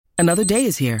Another day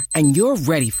is here, and you're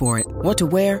ready for it. What to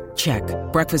wear? Check.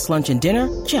 Breakfast, lunch, and dinner?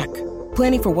 Check.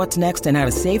 Planning for what's next and how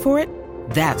to save for it?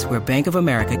 That's where Bank of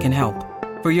America can help.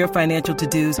 For your financial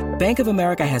to-dos, Bank of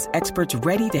America has experts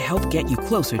ready to help get you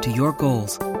closer to your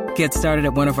goals. Get started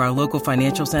at one of our local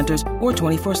financial centers or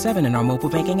 24/7 in our mobile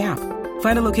banking app.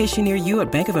 Find a location near you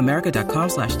at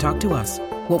bankofamerica.com/talktous.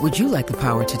 What would you like the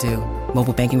power to do?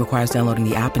 Mobile banking requires downloading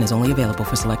the app and is only available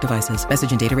for select devices.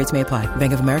 Message and data rates may apply.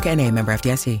 Bank of America N.A., member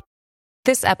FDIC.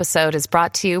 This episode is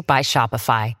brought to you by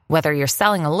Shopify. Whether you're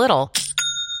selling a little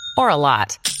or a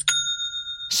lot,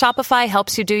 Shopify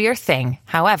helps you do your thing,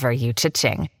 however you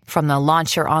cha-ching. From the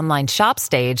launch your online shop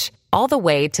stage, all the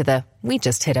way to the we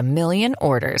just hit 1 million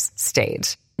orders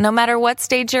stage. No matter what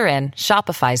stage you're in,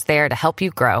 Shopify's there to help you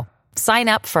grow. Sign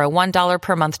up for a $1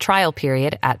 per month trial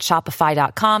period at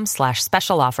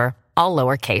shopify.com/special offer, all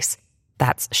lowercase.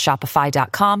 That's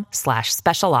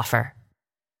shopify.com/special offer.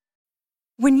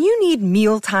 When you need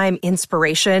mealtime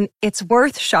inspiration, it's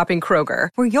worth shopping Kroger,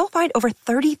 where you'll find over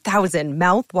 30,000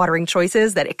 mouth-watering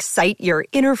choices that excite your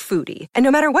inner foodie. And no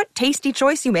matter what tasty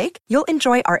choice you make, you'll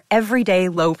enjoy our everyday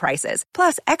low prices,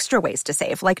 plus extra ways to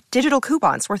save, like digital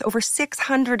coupons worth over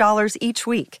 $600 each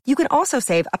week. You can also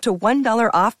save up to $1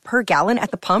 off per gallon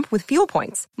at the pump with fuel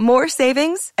points. More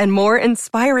savings and more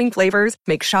inspiring flavors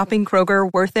make shopping Kroger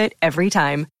worth it every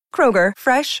time. Kroger,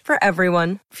 fresh for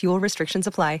everyone. Fuel restrictions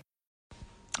apply.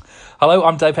 Hello,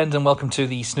 I'm Dave Hendon. Welcome to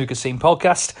the Snooker Scene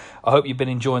podcast. I hope you've been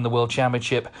enjoying the World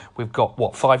Championship. We've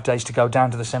got, 5 days to go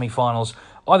down to the semi-finals.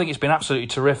 I think it's been absolutely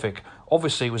terrific.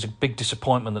 Obviously, it was a big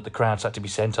disappointment that the crowds had to be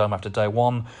sent home after day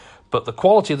one. But the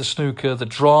quality of the snooker, the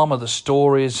drama, the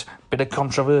stories, bit of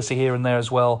controversy here and there as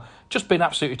well, just been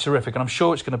absolutely terrific. And I'm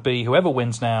sure it's going to be, whoever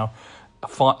wins now,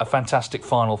 a fantastic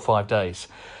final 5 days.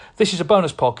 This is a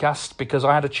bonus podcast because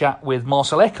I had a chat with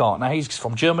Marcel Eckardt. Now, he's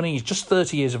from Germany. He's just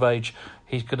 30 years of age.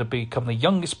 He's going to become the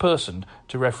youngest person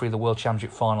to referee the World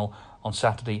Championship final on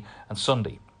Saturday and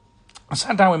Sunday. I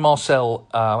sat down with Marcel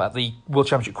at the World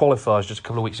Championship qualifiers just a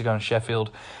couple of weeks ago in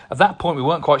Sheffield. At that point, we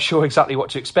weren't quite sure exactly what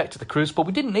to expect at the Crucible.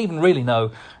 We didn't even really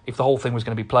know if the whole thing was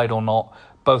going to be played or not.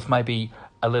 Both maybe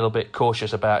a little bit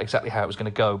cautious about exactly how it was going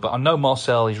to go. But I know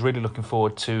Marcel is really looking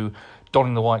forward to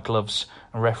donning the white gloves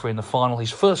and refereeing the final,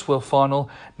 his first World Final.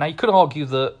 Now, you could argue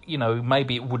that,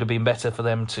 maybe it would have been better for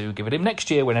them to give it him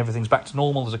next year when everything's back to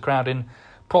normal, there's a crowd in.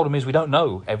 Problem is, we don't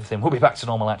know everything will be back to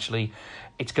normal, actually.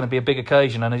 It's going to be a big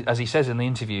occasion, and as he says in the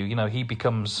interview, he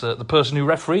becomes the person who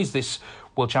referees this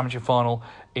World Championship final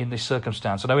in this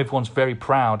circumstance. I know everyone's very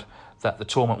proud that the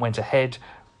tournament went ahead.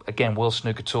 Again, World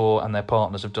Snooker Tour and their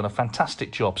partners have done a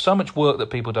fantastic job. So much work that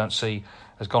people don't see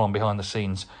has gone on behind the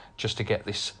scenes just to get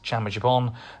this championship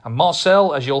on. And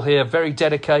Marcel, as you'll hear, very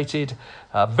dedicated,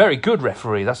 very good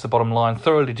referee, that's the bottom line,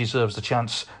 thoroughly deserves the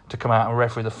chance to come out and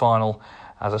referee the final.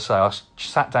 As I say, I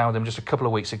sat down with him just a couple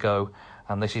of weeks ago,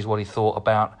 and this is what he thought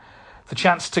about the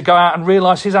chance to go out and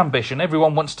realise his ambition.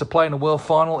 Everyone wants to play in a world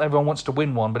final, everyone wants to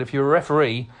win one, but if you're a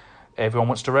referee, everyone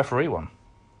wants to referee one.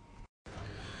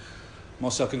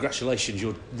 Marcel, congratulations,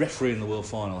 you're refereeing the world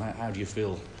final. How do you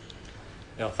feel?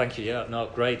 Yeah, thank you. Yeah, no,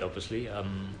 great. Obviously,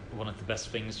 one of the best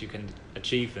things you can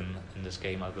achieve in this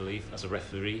game, I believe, as a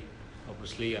referee.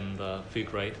 Obviously, and feel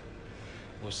great.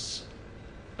 It was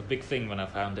a big thing when I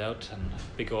found out, and a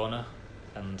big honour,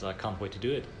 and I can't wait to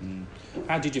do it.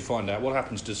 How did you find out? What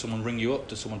happens? Does someone ring you up?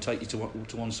 Does someone take you to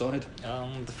one side?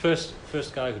 The first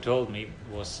guy who told me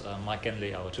was Mike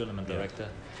Genley, our tournament director.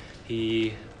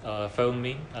 He phoned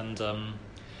me and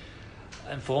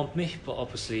informed me, but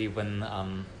obviously when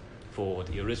for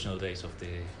the original days of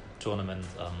the tournament,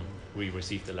 we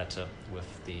received a letter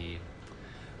with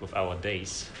our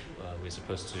days we're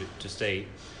supposed to stay,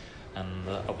 and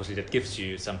obviously that gives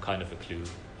you some kind of a clue.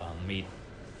 Me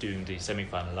doing the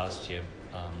semi-final last year,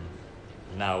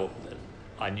 now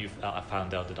I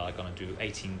found out that I'm gonna do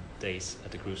 18 days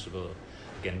at the Crucible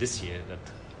again this year. That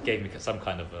gave me some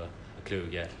kind of a clue.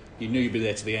 Yeah. You knew you'd be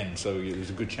there to the end, so there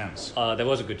was a good chance. There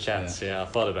was a good chance, yeah. I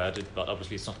thought about it, but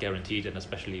obviously it's not guaranteed, and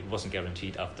especially it wasn't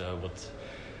guaranteed after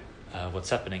what's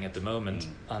happening at the moment.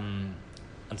 And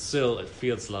still, it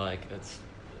feels like it's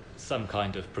some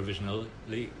kind of provisionally,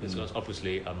 because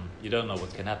obviously you don't know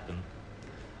what can happen.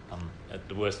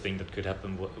 The worst thing that could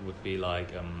happen would be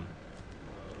like,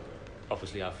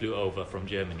 obviously I flew over from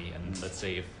Germany, and let's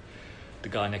say if the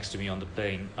guy next to me on the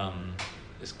plane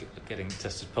is getting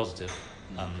tested positive,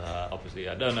 and obviously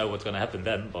I don't know what's going to happen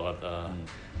then, but that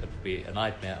would be a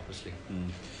nightmare, obviously.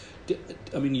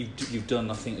 I mean, you've done,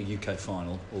 I think, a UK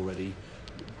final already.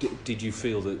 Did you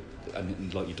feel that,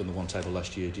 and like you've done the one table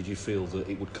last year, did you feel that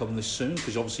it would come this soon?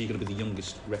 Because obviously you're going to be the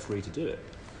youngest referee to do it.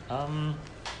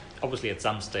 obviously at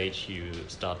some stage you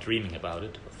start dreaming about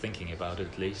it, or thinking about it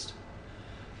at least.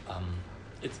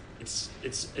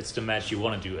 It's the match you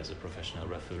want to do as a professional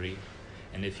referee,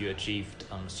 and if you achieved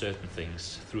certain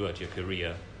things throughout your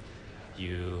career,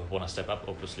 you want to step up,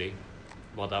 obviously.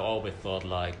 But I always thought,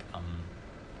 like,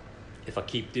 if I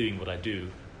keep doing what I do,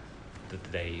 the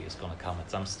day is going to come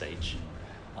at some stage.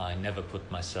 I never put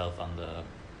myself under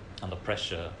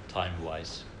pressure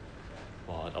time-wise,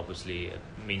 but obviously it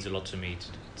means a lot to me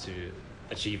to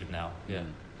achieve it now. Yeah.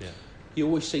 You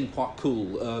always seem quite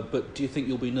cool, but do you think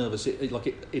you'll be nervous? It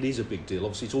is a big deal.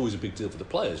 Obviously, it's always a big deal for the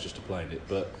players just to play in it,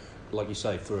 but like you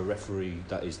say, for a referee,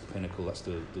 that is the pinnacle. That's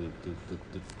the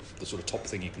sort of top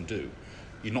thing you can do.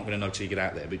 You're not going to know till you get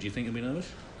out there, but do you think you'll be nervous?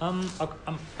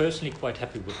 I'm personally quite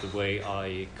happy with the way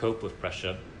I cope with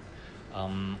pressure.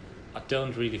 I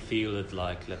don't really feel it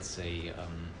like, let's say,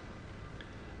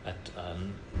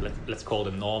 let's call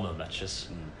them normal matches.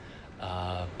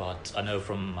 But I know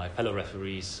from my fellow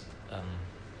referees,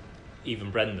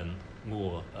 even Brendan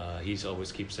Moore, he's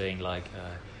always keeps saying, like,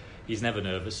 he's never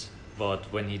nervous,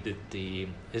 but when he did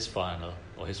his finals,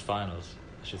 I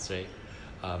should say,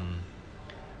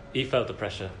 he felt the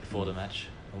pressure before the match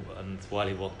and while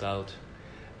he walked out,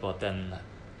 but then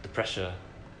the pressure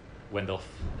went off,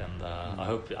 and I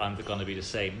hope I'm going to be the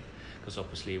same, because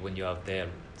obviously when you're out there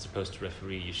supposed to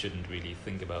referee, you shouldn't really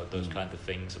think about those kind of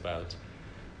things, about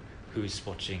who's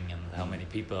watching and how many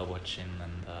people are watching,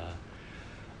 and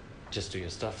just do your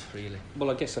stuff, really.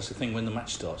 Well, I guess that's the thing, when the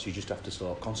match starts, you just have to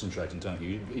start concentrating, don't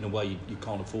you? In a way, you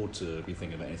can't afford to be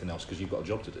thinking about anything else, because you've got a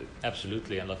job to do.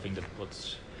 Absolutely, and I think that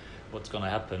what's going to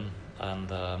happen, and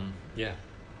yeah.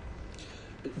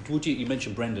 Would you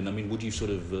mentioned Brendan, I mean, would you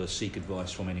sort of seek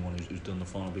advice from anyone who's done the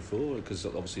final before? Because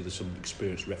obviously there's some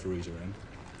experienced referees around.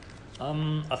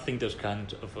 I think those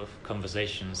kind of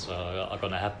conversations are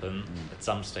going to happen at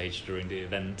some stage during the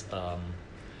event,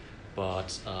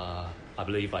 but I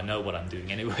believe I know what I'm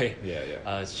doing anyway.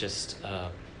 It's just I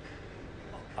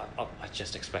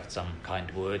just expect some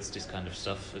kind words, this kind of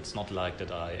stuff. It's not like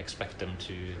that I expect them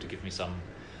to give me some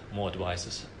more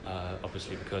advices,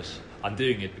 obviously, because I'm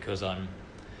doing it because I'm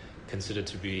considered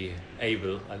to be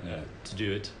able to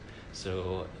do it.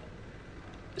 So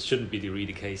it shouldn't really be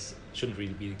the case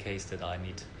that I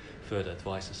need further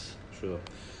advices. Sure.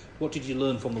 What did you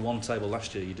learn from the one table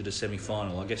last year? You did a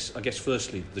semi-final. I guess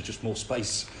firstly there's just more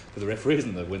space for the referee,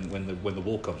 isn't there, when the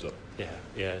wall comes up?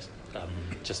 Yeah.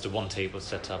 Just a one table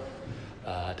set up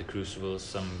at the Crucible,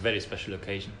 some very special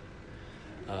occasion.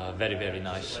 Very, very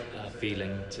nice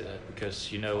feeling,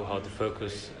 because you know how the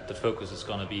focus is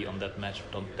going to be on that match,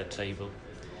 on that table.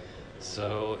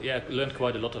 So yeah, I learned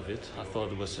quite a lot of it. I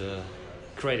thought it was a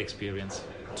great experience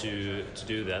to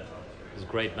do that. It was a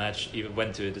great match. Even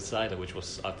went to a decider, which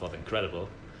was, I thought, incredible.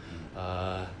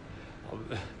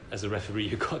 As a referee,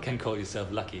 you can call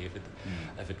yourself lucky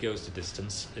if it goes the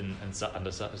distance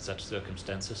under such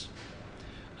circumstances.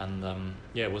 And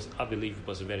I believe it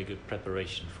was a very good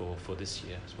preparation for this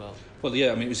year as well. Well,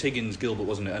 yeah, I mean, it was Higgins-Gilbert,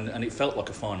 wasn't it? And it felt like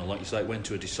a final, like you say. It went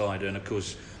to a decider, and of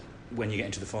course, when you get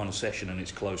into the final session and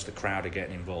it's close, the crowd are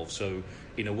getting involved. So,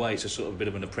 in a way, it's a sort of bit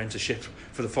of an apprenticeship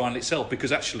for the final itself,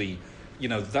 because actually, you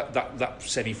know, that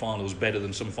semi-final was better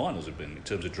than some finals have been in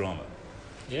terms of drama.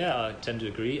 Yeah, I tend to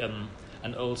agree.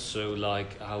 And also,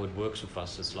 like, how it works with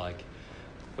us is like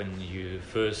when you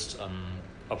first,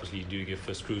 obviously, you do your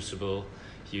first Crucible.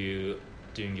 You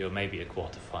doing your maybe a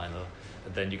quarter-final,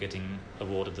 and then you're getting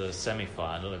awarded a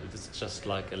semi-final. It's just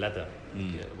like a ladder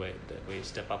where you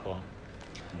step up on.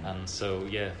 And so,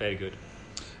 yeah, very good.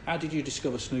 How did you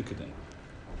discover snooker then?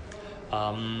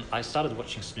 I started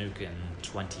watching snooker in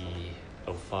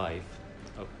 2005.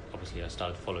 Obviously, I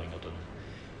started following it on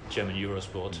German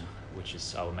Eurosport, which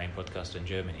is our main podcast in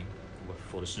Germany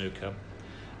for the snooker.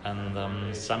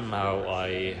 And somehow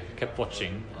I kept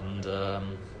watching and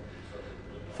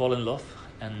fall in love,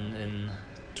 and in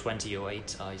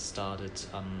 2008 I started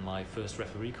my first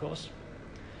referee course,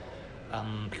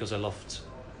 because I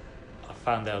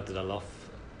found out that I love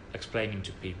explaining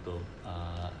to people,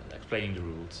 explaining the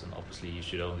rules, and obviously you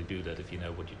should only do that if you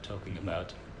know what you're talking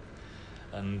about.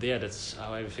 And yeah, that's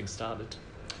how everything started.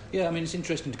 Yeah, I mean, it's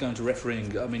interesting to go into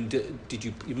refereeing. I mean, did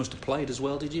you must have played as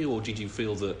well, did you, or did you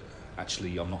feel that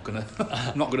actually I'm not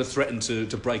gonna threaten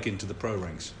to break into the pro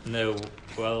ranks? No,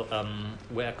 well,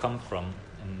 where I come from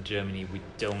in Germany, we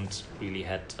don't really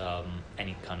had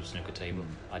any kind of snooker table.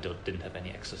 I didn't have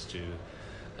any access to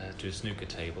a snooker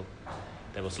table.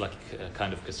 There was like a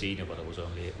kind of casino, but I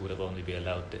would have only been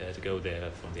allowed to go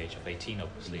there from the age of 18,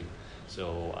 obviously.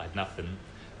 So I had nothing.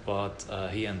 But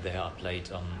here and there I played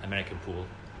American pool,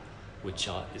 which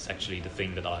is actually the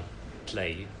thing that I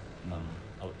play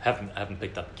I haven't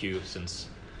picked up cue since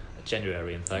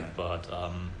January, in fact, but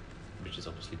which is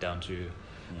obviously down to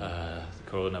the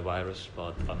coronavirus.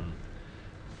 But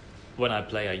when I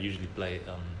play, I usually play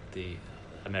the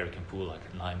American pool,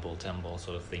 like 9-ball, 10-ball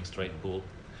sort of thing, straight pool.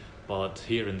 But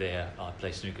here and there, I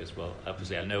play snooker as well.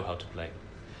 Obviously, I know how to play.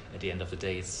 At the end of the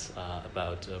day, it's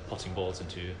about potting balls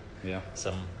into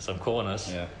some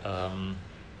corners.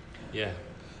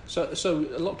 So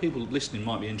a lot of people listening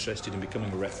might be interested in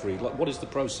becoming a referee. Like, what is the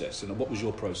process, and what was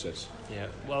your process? Yeah,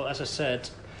 well, as I said,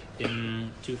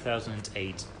 in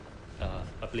 2008,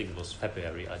 I believe it was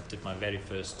February, I did my very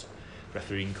first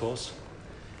refereeing course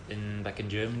back in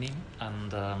Germany,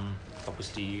 and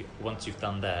obviously once you've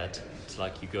done that, it's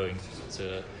like you're going.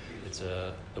 It's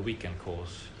a weekend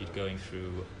course. You're going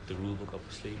through the rule book,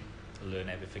 obviously, to learn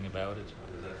everything about it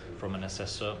from an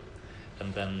assessor.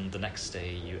 And then the next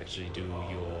day you actually do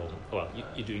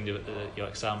you're doing your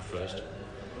exam first,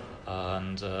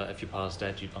 and if you pass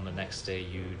that, on the next day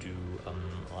you do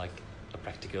like a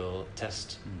practical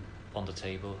test at a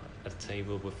table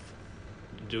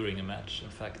during a match, in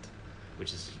fact,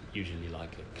 which is usually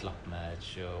like a club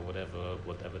match or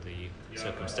whatever the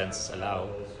circumstances allow.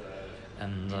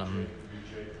 And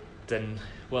then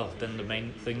the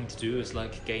main thing to do is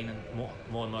like gain more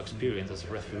and more experience as a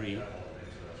referee.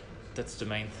 That's the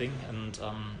main thing. And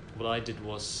what I did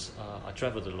was I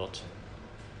traveled a lot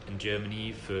in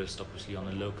Germany, first obviously on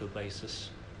a local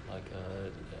basis. Like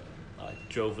I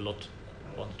drove a lot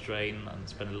on the train and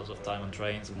spent a lot of time on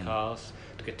trains and cars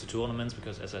to get to tournaments,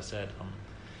 because, as I said,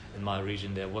 in my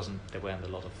region there weren't a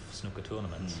lot of snooker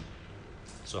tournaments,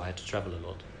 so I had to travel a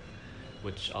lot,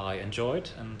 which I enjoyed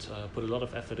and put a lot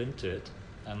of effort into it.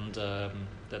 And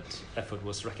that effort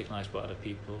was recognized by other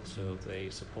people, so they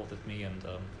supported me and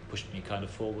pushed me kind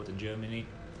of forward in Germany.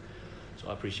 So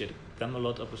I appreciated them a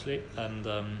lot, obviously. And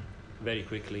very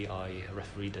quickly I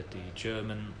refereed at the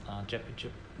German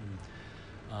championship.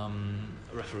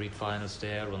 Refereed finals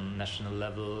there on national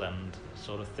level and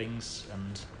sort of things.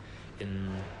 And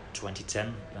in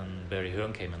 2010, Barry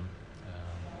Hearn came in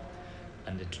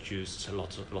and introduced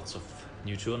lots of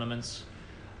new tournaments.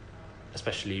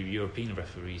 Especially European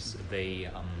referees, they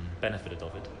benefited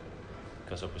of it,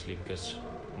 because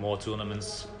more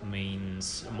tournaments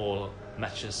means more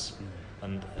matches,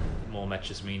 and more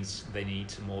matches means they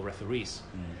need more referees.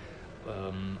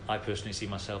 I personally see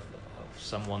myself as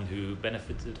someone who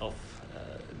benefited of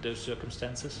those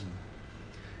circumstances,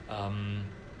 and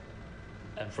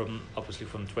from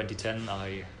 2010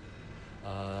 I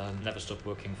never stopped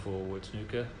working for World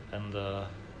Snooker, and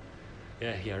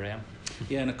here I am.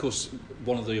 Yeah, and of course,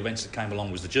 one of the events that came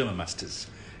along was the German Masters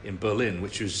in Berlin,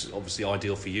 which was obviously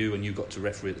ideal for you, and you got to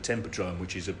referee at the Tempodrome,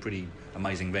 which is a pretty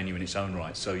amazing venue in its own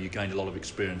right. So you gained a lot of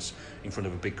experience in front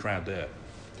of a big crowd there.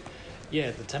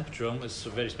 Yeah, the Tempodrome is a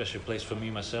very special place for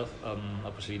me myself.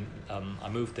 I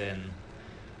moved there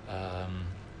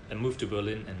and moved to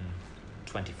Berlin in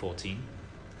 2014.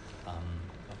 I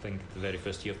think the very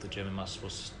first year of the German Masters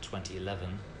was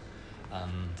 2011,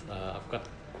 and I've got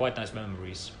quite nice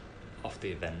memories of the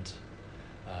event.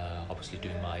 Obviously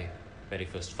doing my very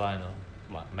first final,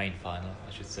 my main final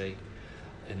I should say,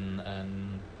 in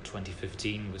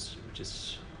 2015, which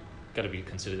is got to be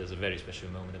considered as a very special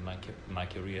moment in my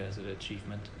career as an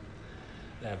achievement.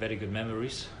 Very good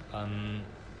memories.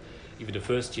 Even the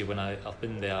first year when I've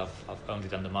been there, I've only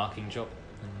done the marking job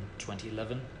in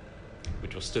 2011,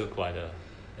 which was still quite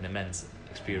an immense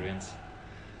experience.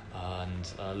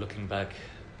 And looking back,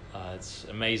 it's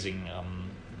amazing.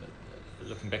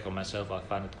 Looking back on myself, I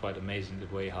found it quite amazing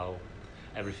the way how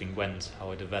everything went,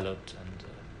 how it developed, and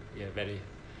very,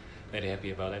 very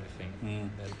happy about everything.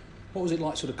 What was it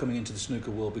like sort of coming into the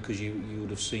snooker world, because you would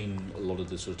have seen a lot of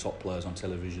the sort of top players on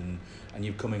television, and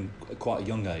you've come in at quite a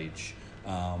young age,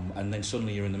 and then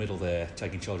suddenly you're in the middle there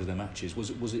taking charge of their matches.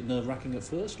 Was it nerve-wracking at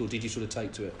first, or did you sort of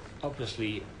take to it?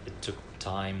 Obviously it took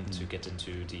time to get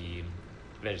into the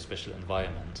very special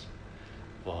environment,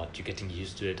 but you're getting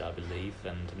used to it, I believe,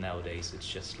 and nowadays it's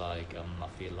just like I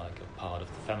feel like a part of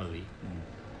the family.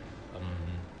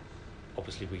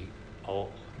 Obviously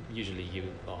you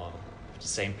are the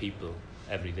same people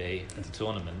every day at the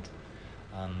tournament,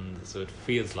 and so it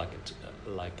feels like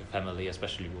a family,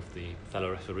 especially with the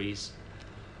fellow referees.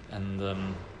 And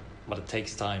but it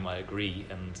takes time, I agree,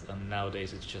 and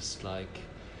nowadays it's just like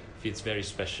feels very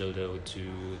special though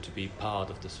to be part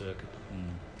of the circuit.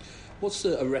 What's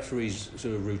a referee's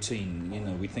sort of routine? You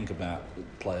know, we think about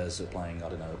players that are playing, I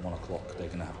don't know, at 1 o'clock, they're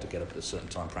going to have to get up at a certain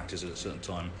time, practice at a certain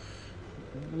time.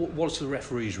 What's the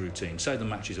referee's routine? Say the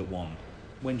match is at 1.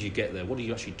 When do you get there? What do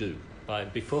you actually do?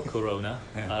 Right, before Corona,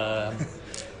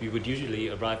 we would usually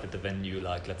arrive at the venue,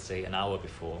 like, let's say, an hour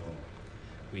before.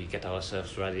 We get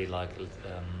ourselves ready, like,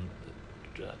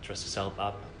 dress ourselves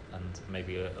up, and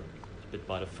maybe a bit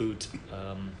buy the food.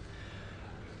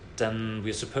 Then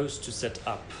we're supposed to set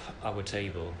up our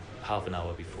table half an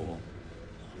hour before.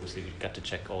 Obviously, we got to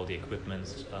check all the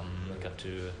equipment, got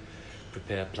to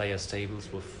prepare players'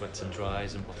 tables with wets and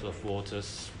dries and bottle of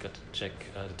waters. Got to check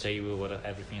the table, whether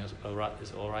everything is all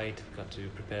right. Got to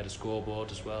prepare the scoreboard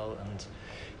as well, and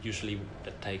usually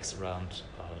that takes around,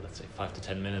 let's say, 5 to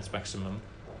 10 minutes maximum.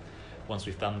 Once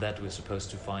we've done that, we're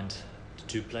supposed to find the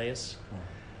 2 players,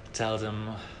 tell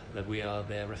them that we are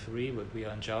their referee, that we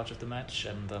are in charge of the match,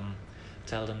 and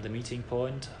tell them the meeting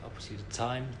point, obviously the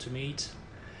time to meet,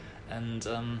 and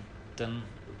then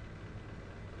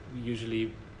we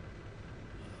usually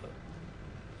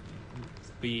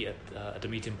be at the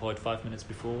meeting point 5 minutes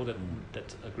before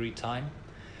that agreed time,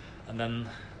 and then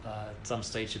at some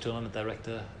stage the tournament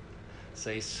director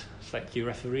says, "Thank you,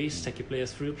 referees, take your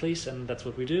players through, please," and that's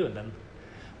what we do, and then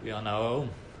we are now home.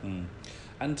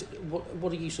 And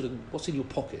what are you what's in your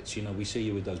pockets? You know, we see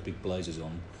you with those big blazers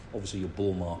on. Obviously, your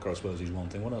ball marker, I suppose, is one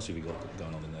thing. What else have you got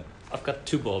going on in there? I've got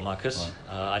 2 ball markers.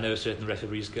 Right. I know certain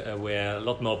referees wear a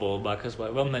lot more ball markers, but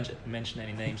I won't mention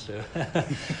any names. So,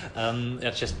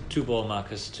 it's just 2 ball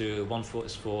markers. One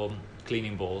is for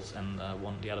cleaning balls, and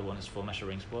the other one is for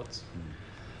measuring spots.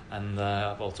 And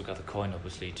I've also got a coin,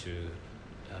 obviously,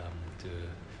 for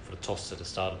the toss at the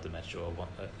start of the match,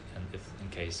 and if in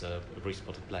case a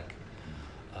re-spotted black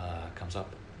comes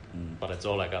up. But it's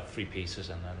all I got, 3 pieces,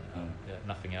 and then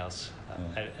nothing else,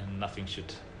 and nothing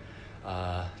should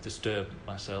disturb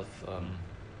myself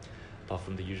apart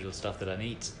from the usual stuff that I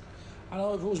need. And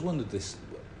I've always wondered this.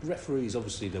 Referees,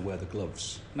 obviously, they wear the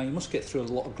gloves. Now you must get through a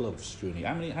lot of gloves during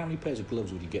how many pairs of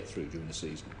gloves would you get through during the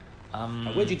season?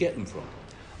 Where do you get them from?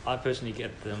 I personally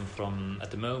get them from,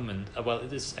 at the moment, well,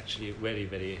 it is actually very,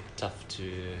 very tough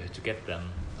to get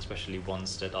them, especially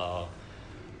ones that are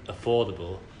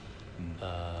affordable.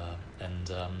 And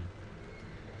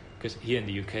because here in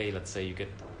the UK, let's say you get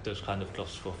those kind of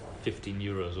gloves for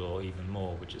 €15 or even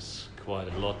more, which is quite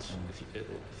a lot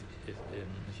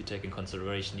if you take in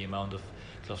consideration the amount of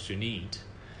gloves you need.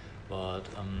 But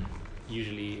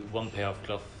usually 1 pair of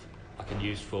gloves I can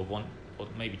use for 1 or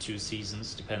maybe 2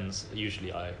 seasons, depends.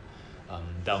 Usually I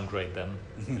downgrade them,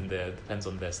 and depends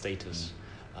on their status,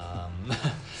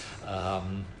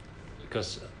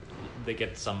 because they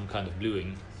get some kind of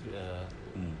bluing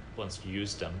once you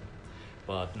use them.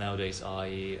 But nowadays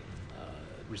I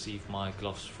receive my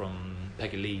gloves from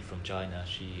Peggy Lee from China.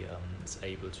 She is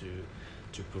able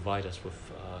to provide us with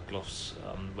gloves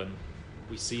when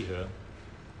we see her.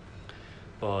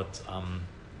 But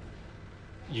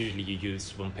usually you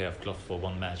use 1 pair of gloves for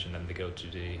 1 match, and then they go to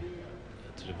the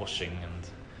washing, and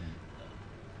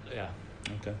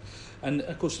Okay. And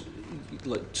of course,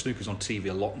 like, snooker's on TV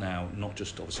a lot now, not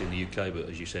just obviously in the UK, but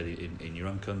as you said, in your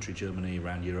own country, Germany,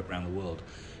 around Europe, around the world.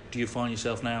 Do you find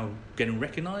yourself now getting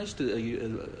recognised? Are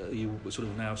you sort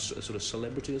of now a sort of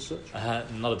celebrity as such?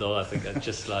 Not at all. I think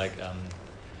just like,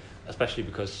 especially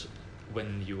because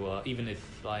when you are, even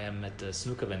if I am at the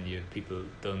snooker venue, people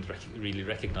don't really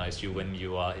recognise you when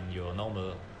you are in your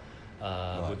normal,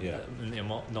 in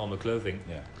your normal clothing.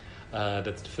 Yeah.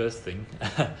 That's the first thing.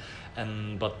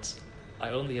 But I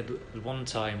only had 1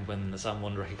 time when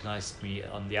someone recognized me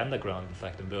on the underground, in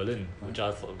fact, in Berlin, which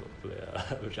I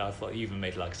thought even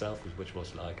made like selfies, which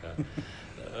was like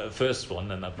a first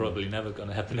one, and probably never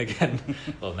gonna happen again.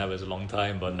 Well, never is a long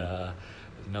time, but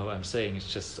you know what I'm saying.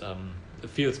 It's just it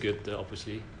feels good,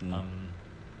 obviously,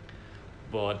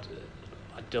 but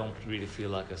I don't really feel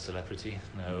like a celebrity.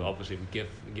 No, obviously we're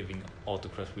giving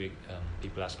autographs.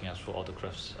 People asking us for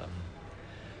autographs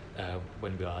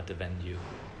when we are at the venue.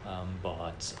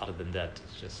 But other than that,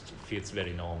 it just feels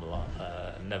very normal.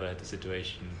 Never had a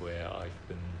situation where I've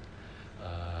been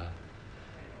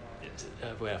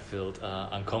where I felt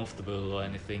uncomfortable or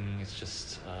anything. It's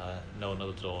just no, not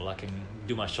at all. I can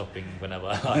do my shopping whenever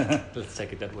I like. Let's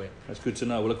take it that way. That's good to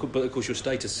know. Well, but of course your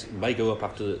status may go up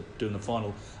after doing the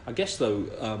final. I guess though,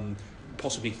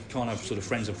 possibly you can't have sort of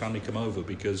friends and family come over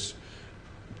because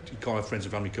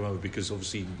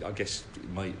obviously I guess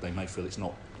they may feel it's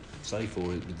not safe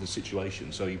or the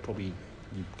situation. So you're going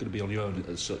to be on your own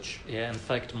as such. Yeah, in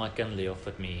fact, Mike Genley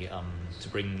offered me to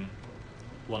bring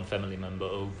 1 family member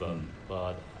over,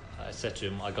 but I said to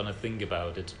him, I'm going to think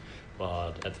about it,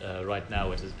 but right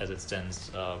now, as it stands,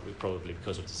 we probably,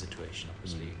 because of the situation,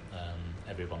 obviously,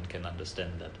 everyone can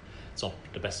understand that it's not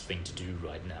the best thing to do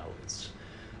right now. It's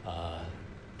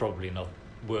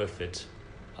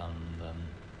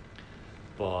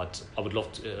but I would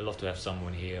love to have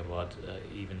someone here, but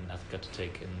even have got to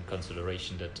take in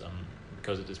consideration that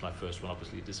because it is my first one,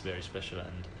 obviously it is very special,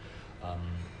 and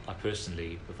I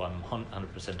personally, if I'm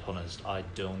 100% honest, I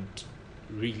don't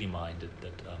really mind it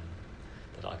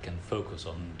that I can focus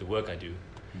on the work I do,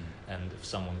 and if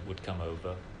someone would come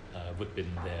over, would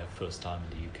been their first time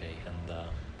in the UK, and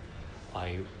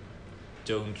I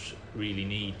don't really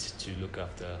need to look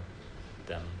after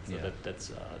them, so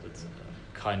that's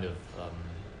kind of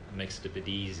makes it a bit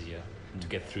easier to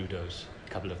get through those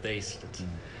couple of days that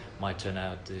might turn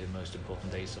out the most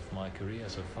important days of my career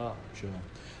so far. Sure.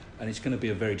 And it's going to be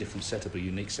a very different setup, a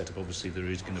unique setup. Obviously, there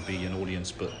is going to be an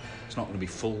audience, but it's not going to be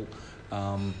full.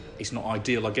 It's not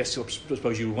ideal, I guess. I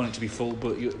suppose you want it to be full,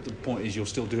 but the point is you're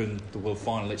still doing the World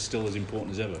Final. It's still as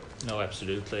important as ever. No,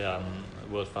 absolutely.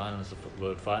 World Final is the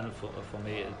World Final for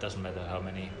me. It doesn't matter how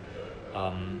many.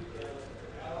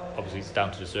 Obviously, it's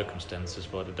down to the circumstances,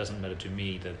 but it doesn't matter to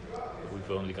me that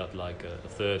we've only got like a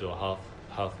third or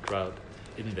half crowd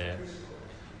in there.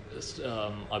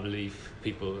 I believe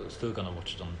people are still going to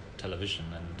watch it on television,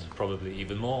 and probably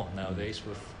even more nowadays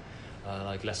with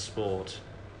like less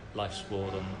live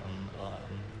sport on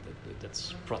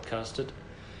that's broadcasted.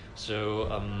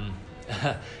 So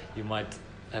you might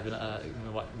have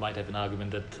an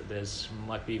argument that there's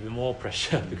might be even more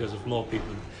pressure because of more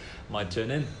people might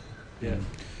turn in. Yeah.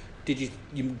 Did you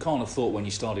kind of thought when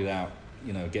you started out,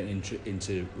 getting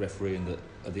into refereeing, that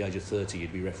at the age of 30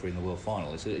 you'd be refereeing the World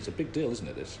Final? It's a big deal, isn't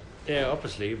it, this? Yeah,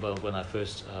 obviously. Well, when I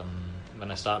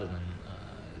started in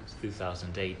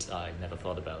 2008, I never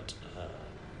thought about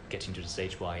getting to the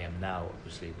stage where I am now,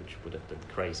 obviously, which would have been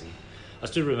crazy. I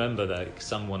still remember that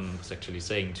someone was actually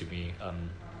saying to me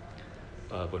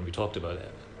when we talked about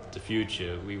the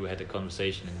future, we had a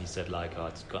conversation, and he said like,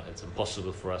 it's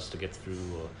impossible for us to get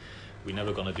through, or we're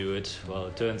never going to do it. Well,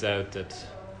 it turns out that,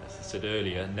 as I said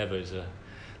earlier, never is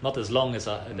not as long as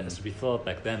we thought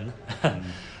back then.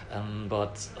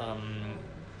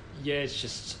 It's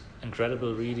just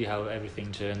incredible really how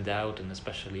everything turned out, and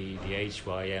especially the age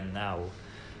where I am now.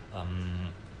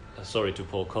 Sorry to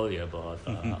Paul Collier, but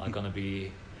I'm going to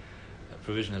be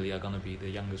provisionally the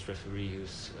youngest referee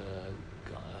who's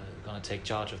going to take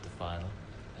charge of the final,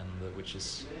 and which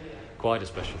is quite a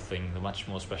special thing, a much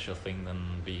more special thing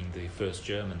than being the first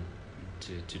German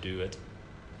to do it.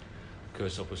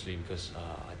 Because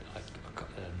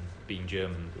being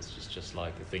German is just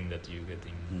like a thing that you get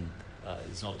in.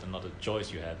 It's not a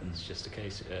choice you have. It's just a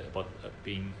case. But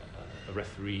being a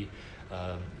referee,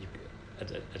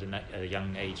 at a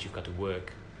young age, you've got to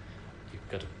work. You've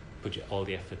got to put all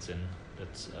the efforts in.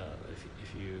 But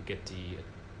if you get the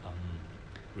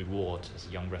reward as a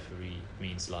young referee,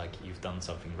 means like you've done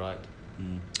something right.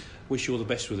 Wish you all the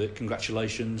best with it.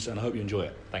 Congratulations, and I hope you enjoy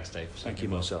it. Thanks, Dave. Thank you,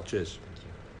 Marcel. Cheers.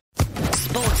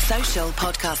 Sports Social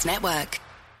Podcast Network.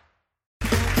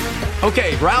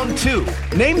 Okay, round two.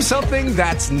 Name something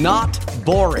that's not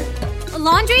boring. A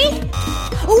laundry?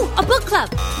 Ooh, a book club.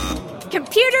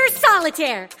 Computer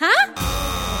solitaire, huh?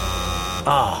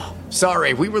 Ah,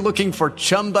 sorry, we were looking for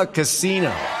Chumba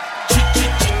Casino.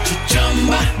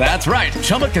 That's right,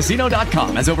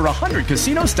 ChumbaCasino.com has over 100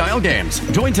 casino-style games.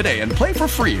 Join today and play for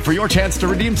free for your chance to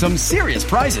redeem some serious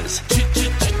prizes.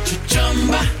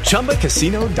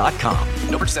 ChumbaCasino.com.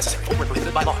 No purchase necessary. Void where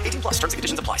prohibited by law. 18+. Terms and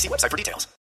conditions apply. See website for details.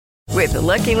 With the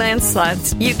Lucky Land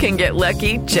Slots, you can get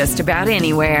lucky just about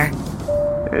anywhere.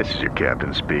 This is your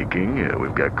captain speaking.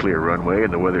 We've got clear runway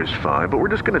and the weather's fine, but we're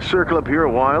just going to circle up here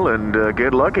a while and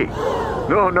get lucky.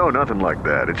 No, nothing like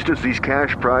that. It's just these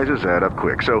cash prizes add up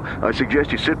quick. So I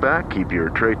suggest you sit back, keep your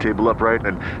tray table upright,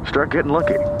 and start getting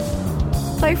lucky.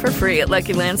 Play for free at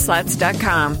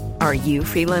LuckyLandSlots.com. Are you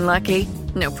feeling lucky?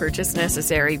 No purchase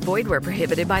necessary. Void where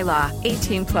prohibited by law.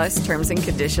 18+ terms and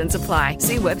conditions apply.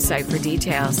 See website for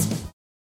details.